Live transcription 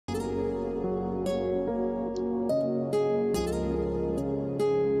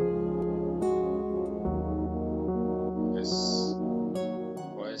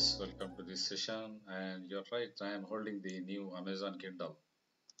session, and you're right. I am holding the new Amazon Kindle.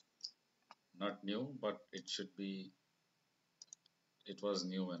 Not new, but it should be. It was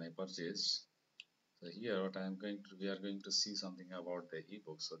new when I purchased. So here, what I am going to, we are going to see something about the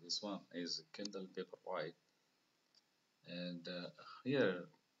ebook. So this one is Kindle Paperwhite, and here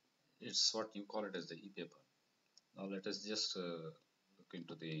it's what you call it as the e-paper. Now let us just look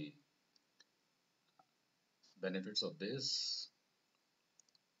into the benefits of this.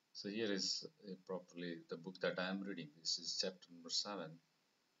 So here is properly the book that I am reading. This is chapter number 7,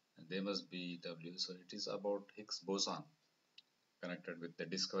 and they must be W. So it is about Higgs boson connected with the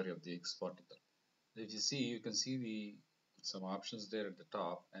discovery of the Higgs particle. If you see, you can see the some options there at the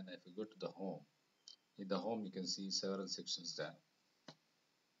top, and if you go to the home, in the home you can see several sections there.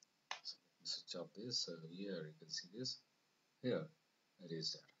 So let me switch off this. So here you can see this. Here it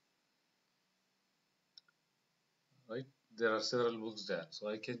is there, right? There are several books there. So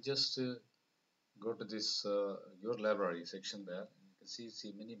I can just go to this your library section there, and you can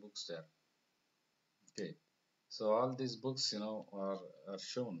see many books there. Okay, so all these books, are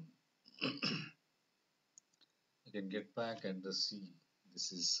shown. You can get back and see.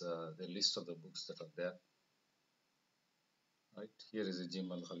 This is the list of the books that are there. Right here is a Jim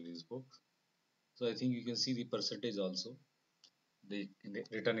Al Khalil's book. So I think you can see the percentage also,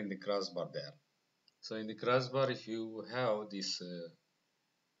 written in the crossbar there. So in the crossbar, if you have this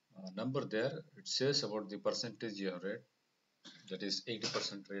number there, it says about the percentage you have read. That is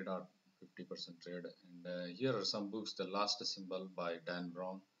 80% read or 50% read. And here are some books: The Last Symbol by Dan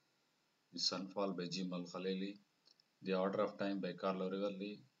Brown, The Sunfall by Jim Al Khalili, The Order of Time by Carlo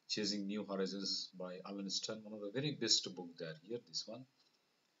Rivelli, Chasing New Horizons by Alan Stern, one of the very best book there. Here, this one,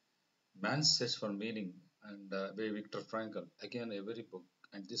 Man's Search for Meaning, and by Viktor Frankl, again a very book.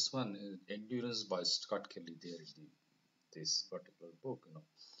 And this one is Endurance by Scott Kelly. There is this particular book.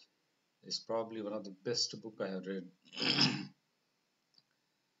 Is probably one of the best book I have read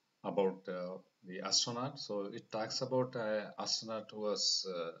about the astronaut. So it talks about an astronaut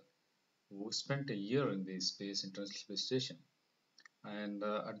who spent a year in the International Space Station, and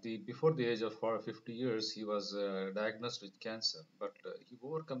at the before the age of 50 years he was diagnosed with cancer, but he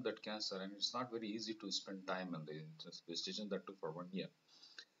overcome that cancer, and it's not very easy to spend time on the space station, that took for 1 year.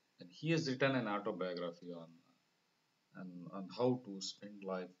 And he has written an autobiography on how to spend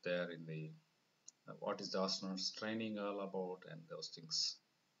life there in the what is the astronauts training all about and those things.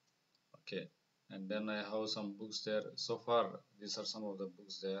 Okay, and then I have some books there. So far these are some of the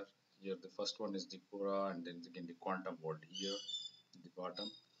books there. Here the first one is the Pura, and then again the Quantum World here at the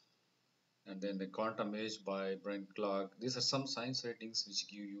bottom, and then the Quantum Age by Brian Clark. These are some science writings which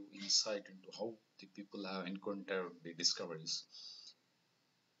give you insight into how the people have encountered the discoveries.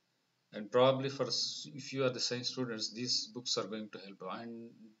 And probably for if you are the science students, these books are going to help you. And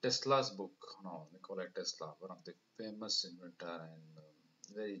Tesla's book, Nikola Tesla, one of the famous inventor and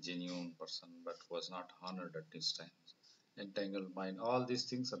very genuine person, but was not honored at this time. Entangled Mind, all these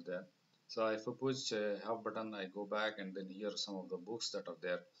things are there. So if I push half button, I go back, and then here are some of the books that are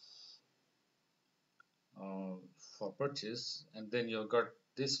there uh, for purchase. And then you've got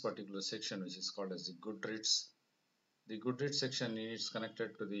this particular section which is called as the Goodreads. The Goodreads section is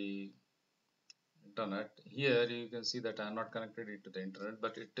connected to the internet. Here you can see that I am not connected it to the internet,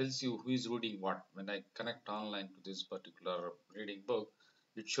 but it tells you who is reading what. When I connect online to this particular reading book,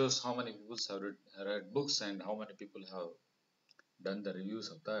 it shows how many people have read books and how many people have done the reviews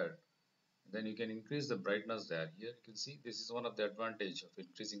of that. Then you can increase the brightness there. Here you can see this is one of the advantage of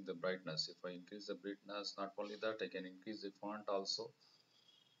increasing the brightness. If I increase the brightness, not only that, I can increase the font also.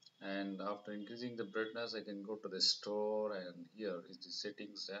 And after increasing the brightness, I can go to the store, and here is the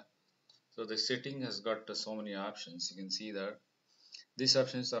settings there. So the setting has got so many options. You can see that these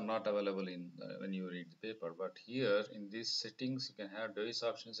options are not available in when you read the paper, but here in these settings you can have various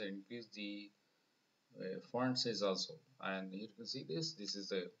options and increase the font size also. And here you can see this is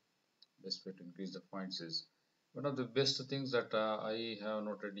the best way to increase the font size. One of the best things that I have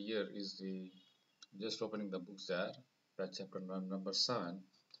noted here is the just opening the books there, chapter number 7.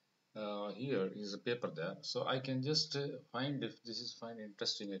 Here is a paper there, so I can just find, if this is find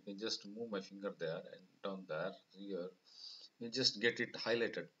interesting, I can just move my finger there and down there. Here you just get it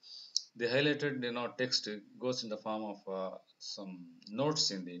highlighted. The highlighted text goes in the form of some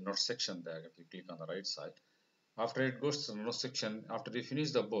notes in the notes section there. If you click on the right side, after it goes to the notes section, after you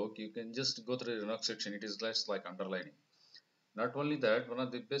finish the book, you can just go through the notes section. It is less like underlining. Not only that, one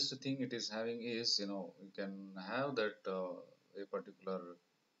of the best thing it is having is, you can have that a particular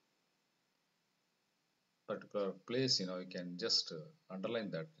place, you can just underline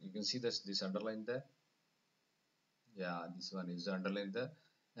that. You can see this underline there. Yeah, this one is underlined there.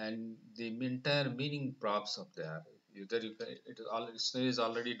 and the entire meaning props up there. Either you can, it is all it is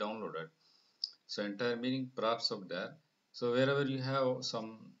already downloaded. So entire meaning props up there. So wherever you have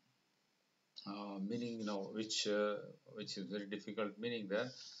some meaning, which is very difficult meaning there.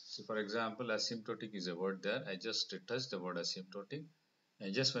 So for example, asymptotic is a word there. I just touch the word asymptotic,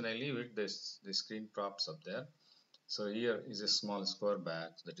 and just when I leave it, this the screen props up there. So here is a small square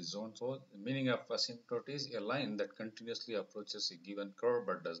box that is zone. So the meaning of asymptote is a line that continuously approaches a given curve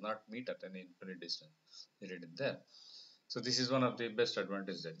but does not meet at any infinite distance. It is there. So this is one of the best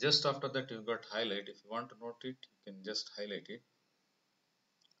advantages there. Just after that, you got highlight. If you want to note it, you can just highlight it,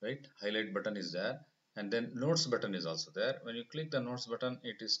 right? Highlight button is there, and then notes button is also there. When you click the notes button,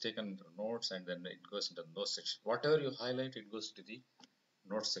 it is taken into notes, and then it goes into the notes section. Whatever you highlight, it goes to the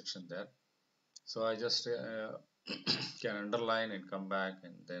notes section there. So I just can underline and come back,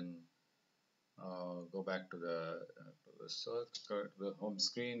 and then go back to the search, the home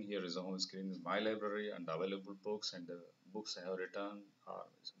screen. Here is the home screen, my library and available books, and the books I have written are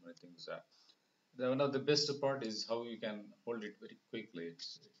so many things there. One of the best part is how you can hold it very quickly.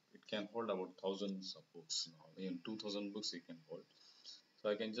 It can hold about thousands of books. Even 2,000 books you can hold. So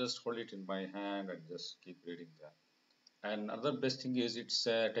I can just hold it in my hand and just keep reading there. And another best thing is it's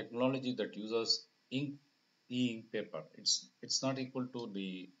a technology that uses ink, e-ink paper. It's not equal to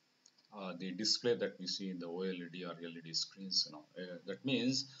the display that we see in the OLED or LED screens. That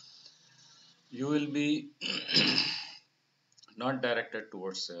means you will be not directed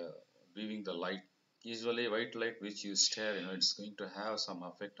towards viewing the light. Usually, white light which you stare, it's going to have some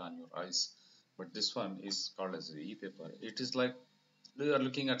effect on your eyes. But this one is called as the e-paper. It is like you are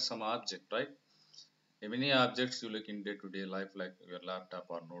looking at some object, right? Many objects you look in day-to-day life, like your laptop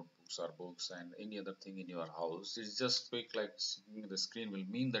or notebooks or books and any other thing in your house. It's just quick, like seeing the screen will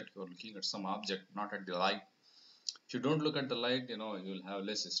mean that you're looking at some object, not at the light. If you don't look at the light, you'll have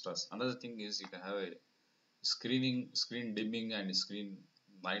less stress. Another thing is you can have a screen dimming and screen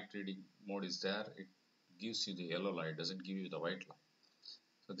night reading mode is there. It gives you the yellow light, doesn't give you the white light.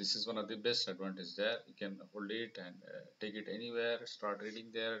 So this is one of the best advantage there. You can hold it and take it anywhere, start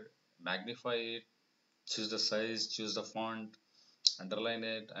reading there, magnify it, choose the size, choose the font, underline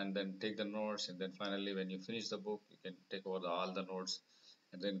it, and then take the notes. And then finally, when you finish the book, you can take over all the notes,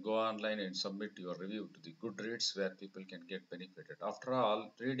 and then go online and submit your review to the Goodreads, where people can get benefited. After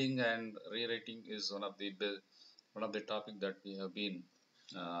all, reading and rewriting is one of the topic that we have been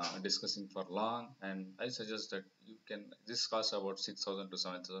discussing for long, and I suggest that you can. This costs about 6,000 to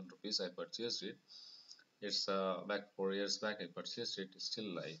 7,000 rupees. I purchased it. It's back 4 years back. I purchased it.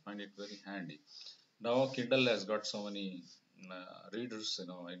 Still, I find it very handy. Now Kindle has got so many readers,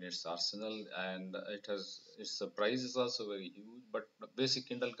 in its arsenal, and its price is also very huge. But the basic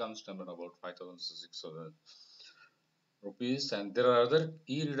Kindle comes to about 5,000 to 6,000 rupees, and there are other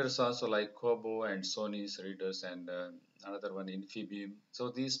e-readers also like Kobo and Sony's readers, and another one Infibeam. So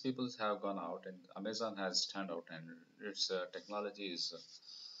these people have gone out, and Amazon has stand out, and its technology is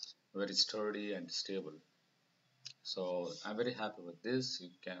very sturdy and stable. So I'm very happy with this. You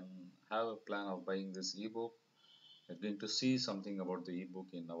can have a plan of buying this ebook. We're going to see something about the ebook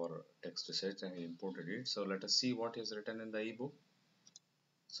in our text research, and we imported it. So let us see what is written in the ebook.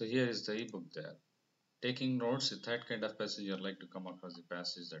 So here is the ebook there. Taking notes is that kind of passage you'd like to come across the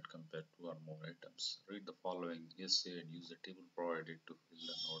passage that compare two or more items. Read the following essay and use the table provided to fill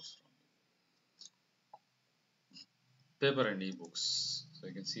the notes from paper and ebooks. So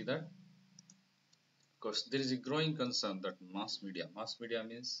you can see that. Of course, there is a growing concern that mass media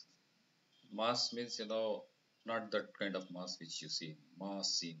means not that kind of mass which you see,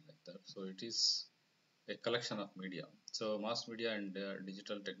 mass scene like that. So it is a collection of media. So mass media and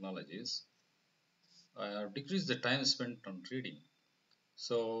digital technologies decrease the time spent on reading.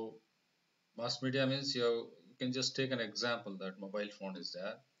 So mass media means you can just take an example that mobile phone is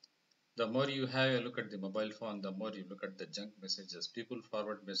there. The more you have a look at the mobile phone, the more you look at the junk messages. People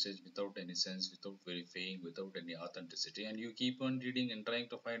forward message without any sense, without verifying, without any authenticity, and you keep on reading and trying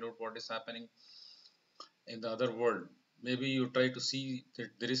to find out what is happening in the other world. Maybe you try to see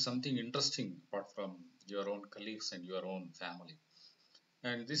that there is something interesting apart from your own colleagues and your own family.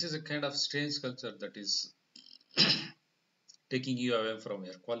 And this is a kind of strange culture that is taking you away from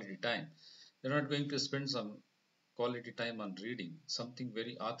your quality time. You're not going to spend some quality time on reading something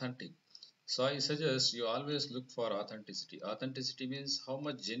very authentic. So I suggest you always look for authenticity. Authenticity means how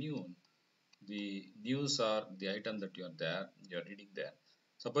much genuine the news or the item that you're reading there.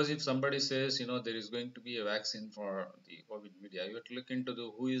 Suppose if somebody says, there is going to be a vaccine for the COVID media, you have to look into the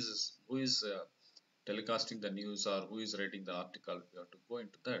who is telecasting the news or who is writing the article. You have to go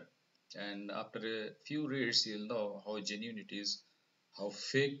into that, and after a few reads, you'll know how genuine it is, how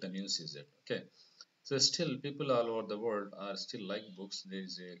fake the news is it. Okay, so still people all over the world are still like books. There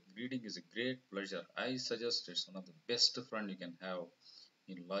is a reading is a great pleasure. I suggest it's one of the best friend you can have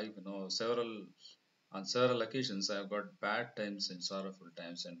in life. Several on several occasions I have got bad times and sorrowful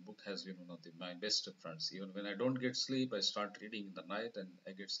times, and book has been one of my best friends. Even when I don't get sleep, I start reading in the night and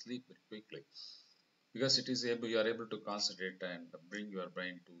I get sleep very quickly because it is able you are able to concentrate and bring your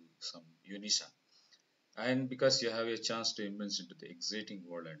brain to some unison, and because you have a chance to immerse into the exciting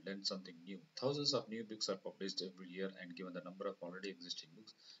world and learn something new. Thousands of new books are published every year, and given the number of already existing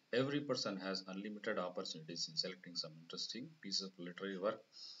books, every person has unlimited opportunities in selecting some interesting pieces of literary work.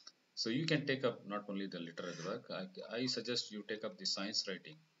 So you can take up not only the literary work. I suggest you take up the science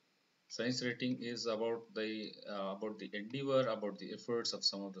writing. Science writing is about the endeavor, about the efforts of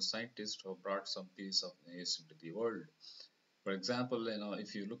some of the scientists who have brought some piece of news into the world. For example,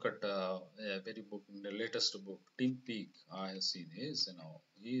 if you look at a very book, in the latest book, Tim Peake, I have seen his,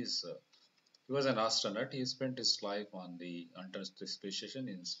 he was an astronaut. He spent his life on the International Space Station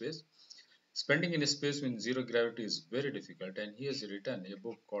in space. Spending in space with zero gravity is very difficult, and he has written a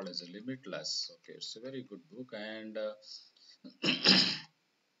book called as a Limitless. Okay, it's a very good book, and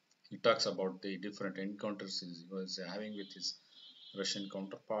he talks about the different encounters he was having with his Russian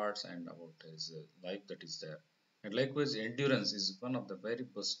counterparts and about his life that is there. And likewise, Endurance is one of the very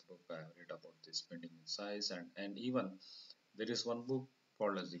best book I have read about this spending in size, and even there is one book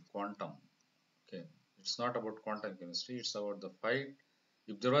called as the Quantum. Okay, it's not about quantum chemistry; it's about the fight.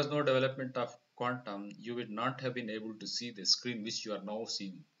 If there was no development of quantum, you would not have been able to see the screen which you are now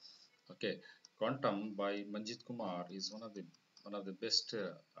seeing. Okay, Quantum by Manjit Kumar is one of the best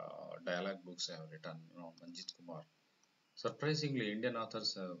dialogue books I have written. Manjit Kumar. Surprisingly, Indian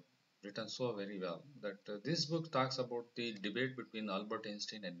authors have written so very well that this book talks about the debate between Albert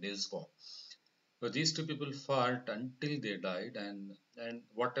Einstein and Niels Bohr. So these two people fought until they died, and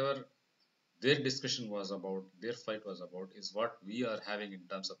whatever their discussion was about, their fight was about, is what we are having in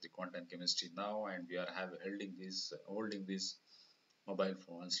terms of the quantum chemistry now, and we are holding these mobile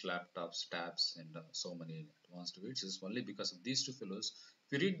phones, laptops, tabs, and so many advanced widgets only because of these two fellows.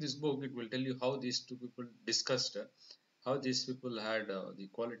 If you read this book, it will tell you how these two people discussed, how these people had the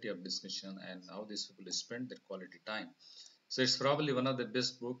quality of discussion, and how these people spent their quality time. So it's probably one of the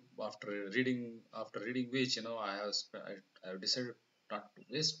best book after reading which I have decided not to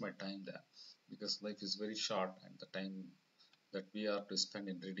waste my time there because life is very short and the time that we are to spend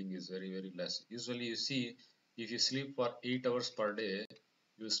in reading is very very less. Usually you see if you sleep for 8 hours per day,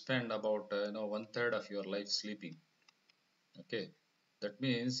 you spend about one third of your life sleeping. Okay, that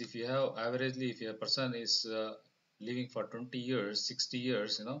means if you have averagely if a person is living for 20 years, 60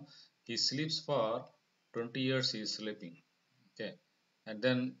 years, he sleeps for 20 years he is sleeping. Okay, and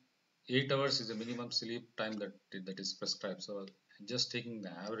then 8 hours is the minimum sleep time that is prescribed. So just taking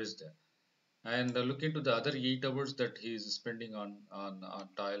the average there, and look into the other 8 hours that he is spending on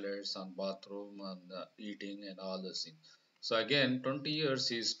toilets, on bathroom, on eating and all those things. So again 20 years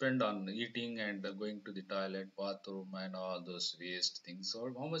he spent on eating and going to the toilet, bathroom and all those waste things.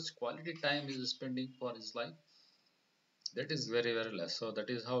 So how much quality time he is spending for his life? That is very very less. So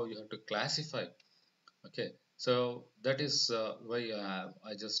that is how you have to classify. Okay, so that is why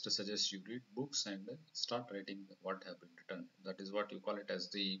I just suggest you read books and start writing what have been written. That is what you call it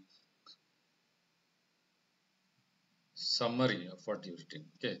as the summary of what you've written.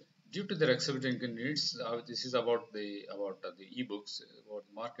 Okay, due to their accelerating needs, this is about the ebooks, about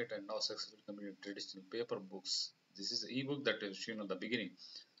the market and now successful community traditional paper books. This is the ebook that is shown at the beginning.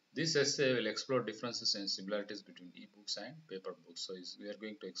 This essay will explore differences and similarities between ebooks and paper books. So we are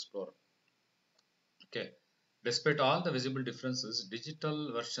going to explore. Okay, despite all the visible differences,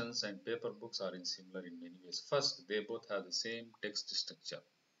 digital versions and paper books are in similar in many ways. First, they both have the same text structure.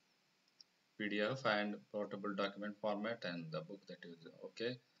 PDF and portable document format, and the book that is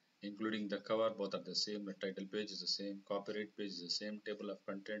okay, including the cover, both are the same. The title page is the same, copyright page is the same, table of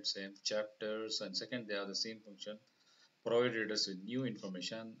content same, chapters, and second they have the same function, provide readers with new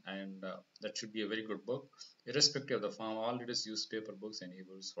information, and that should be a very good book. Irrespective of the form, all readers use paper books and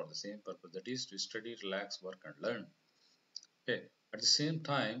ebooks for the same purpose, that is to study, relax, work, and learn. Okay. At the same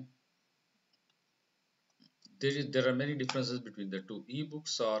time, there are many differences between the two.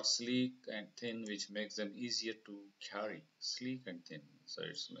 Ebooks are sleek and thin, which makes them easier to carry. Sleek and thin, so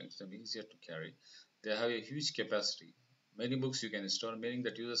it makes them easier to carry. They have a huge capacity. Many books you can store, meaning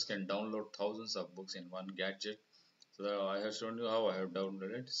that users can download thousands of books in one gadget. So I have shown you how I have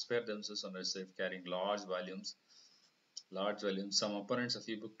downloaded. Spare themselves on the carrying large volumes. Large volumes. Some opponents of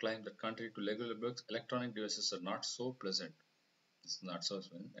ebook claim that contrary to regular books, electronic devices are not so pleasant. It's not so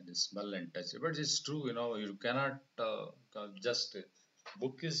sweet and they smell and touch, but it's true. You cannot just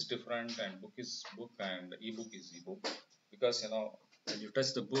Book is different, and book is book, and ebook is ebook. Because when you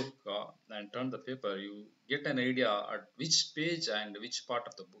touch the book and turn the paper, you get an idea at which page and which part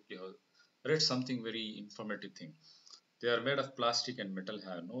of the book you have read something very informative thing. They are made of plastic, and metal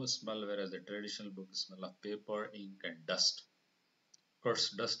have no smell, whereas the traditional book smell of paper, ink, and dust. Of course,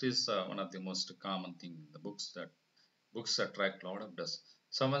 dust is one of the most common thing in the books, that books attract a lot of dust.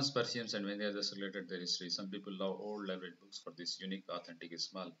 Someone's perfumes and many others related their history. Some people love old library books for this unique, authentic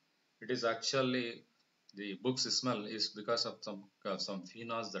smell. It is actually the book's smell is because of some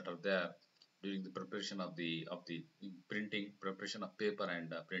phenols that are there during the preparation of the printing, preparation of paper,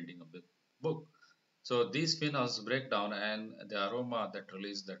 and printing of the book. So these phenols break down, and the aroma that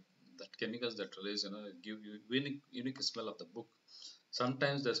release that chemicals that release, give you unique smell of the book.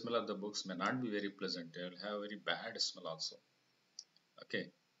 Sometimes the smell of the books may not be very pleasant. They will have very bad smell also.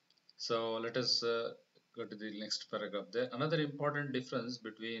 Okay, so let us go to the next paragraph. There, another important difference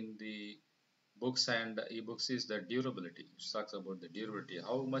between the books and ebooks is the durability. It talks about the durability,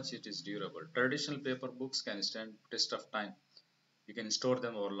 how much it is durable. Traditional paper books can stand test of time. You can store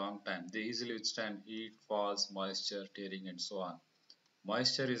them over a long time. They easily withstand heat, falls, moisture, tearing, and so on.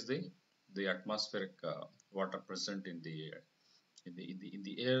 Moisture is the atmospheric water present in the air. In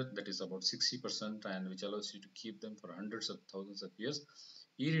the air, that is about 60%, and which allows you to keep them for hundreds of thousands of years.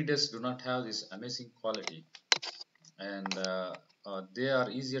 E-readers do not have this amazing quality, and they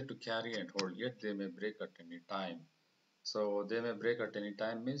are easier to carry and hold, yet they may break at any time. So they may break at any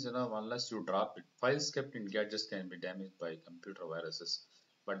time means, unless you drop it. Files kept in gadgets can be damaged by computer viruses.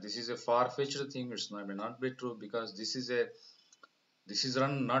 But this is a far-fetched thing. It's not, may not be true, because this is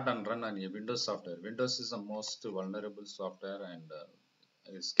run on a Windows software. Windows is the most vulnerable software, and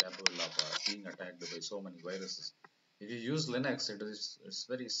is capable of being attacked by so many viruses. If you use Linux, it's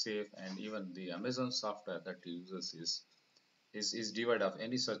very safe, and even the Amazon software that it uses is devoid of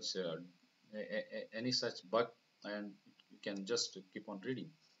any such bug, and you can just keep on reading.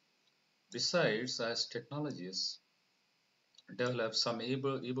 Besides, as technologies develop, some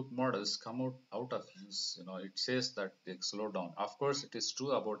ebook models come out of use. It says that they slow down. Of course, it is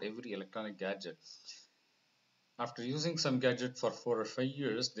true about every electronic gadget. After using some gadget for 4 or 5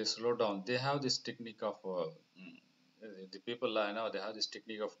 years, they slow down. They have this technique of the people I know. They have this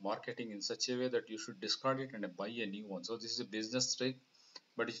technique of marketing in such a way that you should discard it and buy a new one. So this is a business trick.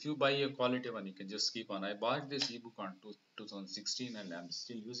 But if you buy a quality one, you can just keep on. I bought this ebook on 2016, and I'm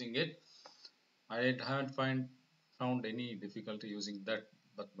still using it. I haven't found any difficulty using that,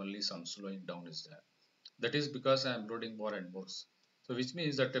 but only some slowing down is there. That is because I am loading more and more. So which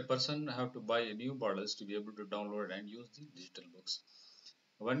means that a person have to buy a new models to be able to download and use the digital books.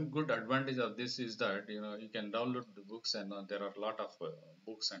 One good advantage of this is that you can download the books, and there are a lot of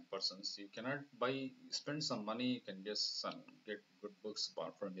books and persons. You cannot spend some money. You can just get good books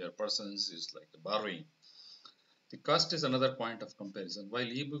from your persons is like borrowing. The cost is another point of comparison. While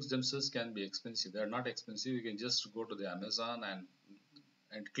ebooks themselves can be expensive, they are not expensive. You can just go to the Amazon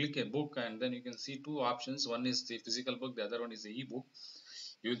and click a book, and then you can see two options. One is the physical book, the other one is the ebook.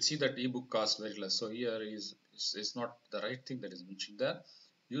 You will see that ebook costs very less. So here is not the right thing that is mentioned there.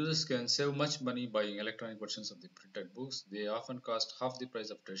 Users can save much money buying electronic versions of the printed books. They often cost half the price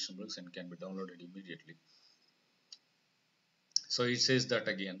of traditional books and can be downloaded immediately. So it says that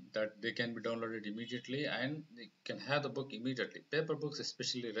again, that they can be downloaded immediately and they can have the book immediately. Paper books,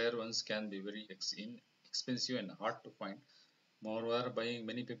 especially rare ones, can be very expensive and hard to find. Moreover, buying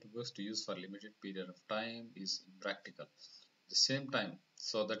many paper books to use for a limited period of time is impractical. At the same time,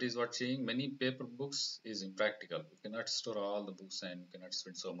 so that is what saying, many paper books is impractical. You cannot store all the books, and you cannot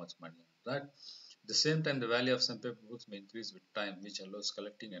spend so much money on that. At the same time, the value of some paper books may increase with time, which allows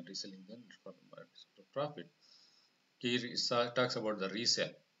collecting and reselling them for profit. Here it talks about the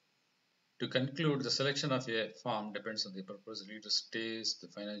resale. To conclude, the selection of a farm depends on the purpose, reader's taste, the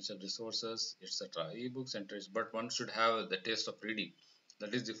financial resources, etc. Ebooks and trades, but one should have the taste of reading.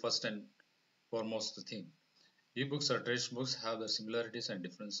 That is the first and foremost thing. Ebooks or traditional books have the similarities and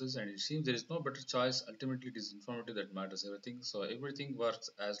differences, and it seems there is no better choice. Ultimately, it is informative that matters everything. So everything works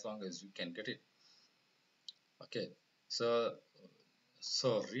as long as you can get it. Okay. So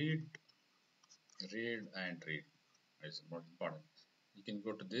read is more important. You can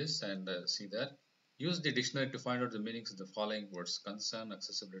go to this and see that. Use the dictionary to find out the meanings of the following words: concern,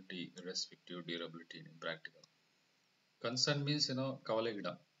 accessibility, irrespective, durability, and impractical. Concern means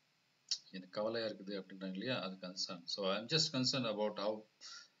கவலையிடம். எனக்கு கவலையா இருக்குது அப்படின்றாங்க இல்லையா, அது concern. So I'm just concerned about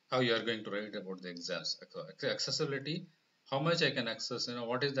how you are going to write about the exams. Accessibility, how much I can access,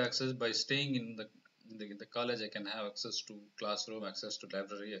 what is the access by staying in the college. I can have access to classroom, access to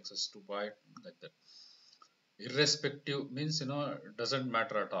library, access to white, like that. Irrespective means, doesn't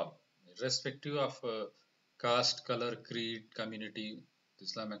matter at all. Irrespective of caste, color, creed, community, the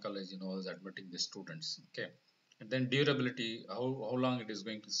Islamic college, is admitting the students. Okay. And then durability, how long it is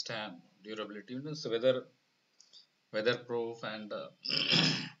going to stand. Durability means weather proof and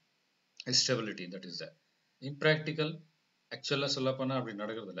stability, that is that. Impractical, actually சொல்ல போனா அப்படி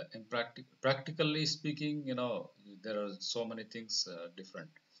நடக்கிறது இல்லை. Practically speaking, there are so many things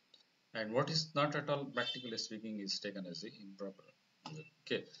different. And what is not at all practically speaking is taken as the improper.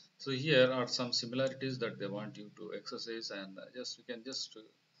 Okay, so here are some similarities that they want you to exercise, and just you can just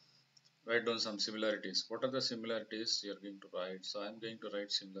write down some similarities. What are the similarities you are going to write? So I'm going to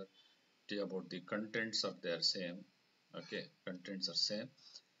write similarity about the contents of their same. Okay, contents are same,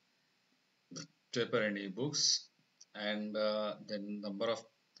 paper and e-books, and then number of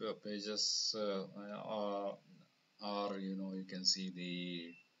pages are, you can see the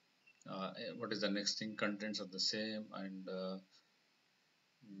what is the next thing, contents are the same, and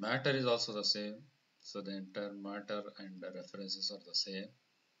matter is also the same. So the entire matter and the references are the same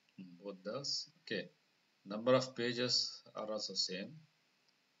in both those. Okay, number of pages are also same.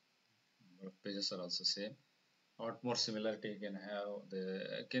 Number of pages are also same. What more similarity you can have? The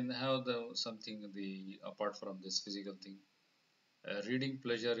can have the something, the apart from this physical thing. Reading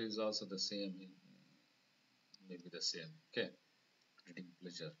pleasure is also the same. Maybe the same. Okay, reading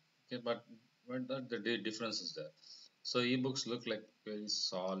pleasure. Okay, but the difference is there. So ebooks look like very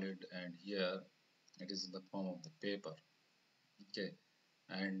solid, and here it is in the form of the paper. Okay,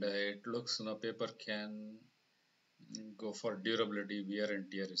 and it looks, paper can go for durability. Wear and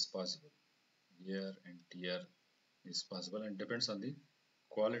tear is possible. Wear and tear is possible, and depends on the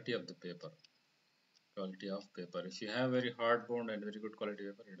quality of the paper. Quality of paper. If you have very hard bound and very good quality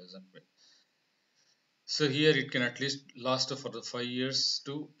paper, it doesn't make. So here it can at least last for the 5 years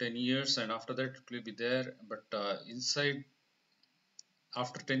to 10 years, and after that it will be there. But inside,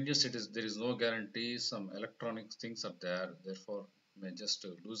 after 10 years, there is no guarantee. Some electronic things are there, therefore may just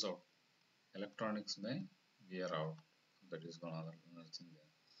lose out. Electronics may wear out. That is another thing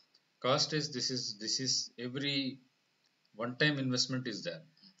there. Cost is, this is every one time investment is there.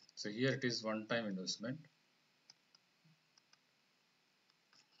 So here it is one time investment.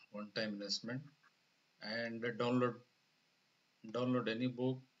 One time investment. And download any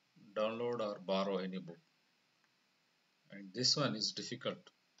book, download or borrow any book. And this one is difficult,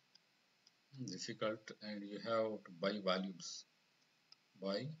 and you have to buy volumes.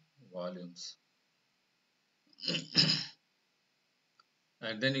 Buy volumes.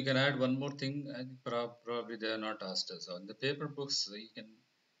 And then you can add one more thing, and probably they are not asked us. On the paper books, you can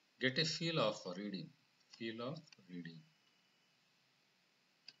get a feel of reading. Feel of reading.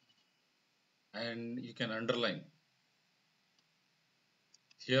 And you can underline.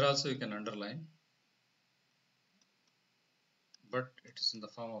 Here also you can underline, but it is in the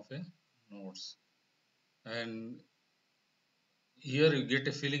form of a notes. And here you get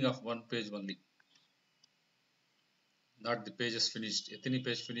a feeling of one page only. Not the pages finished. எத்தனை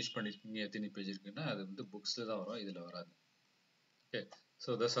page finish பண்ணிருக்கீங்க, எத்தனை page இருக்குன்னா அது வந்து புக்ஸ்ல தான் வரும், இதுல வராது. Okay,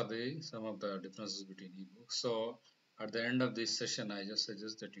 so those are some of the differences between ebooks. So at the end of this session, I just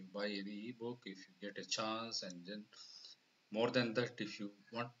suggest that you buy any ebook if you get a chance, and then more than that, if you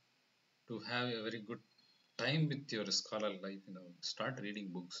want to have a very good time with your scholar life, start reading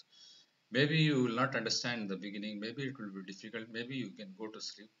books. Maybe you will not understand in the beginning, maybe it will be difficult, maybe you can go to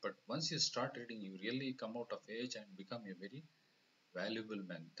sleep, but once you start reading, you really come out of age and become a very valuable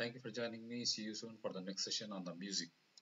man. Thank you for joining me. See you soon for the next session on the music.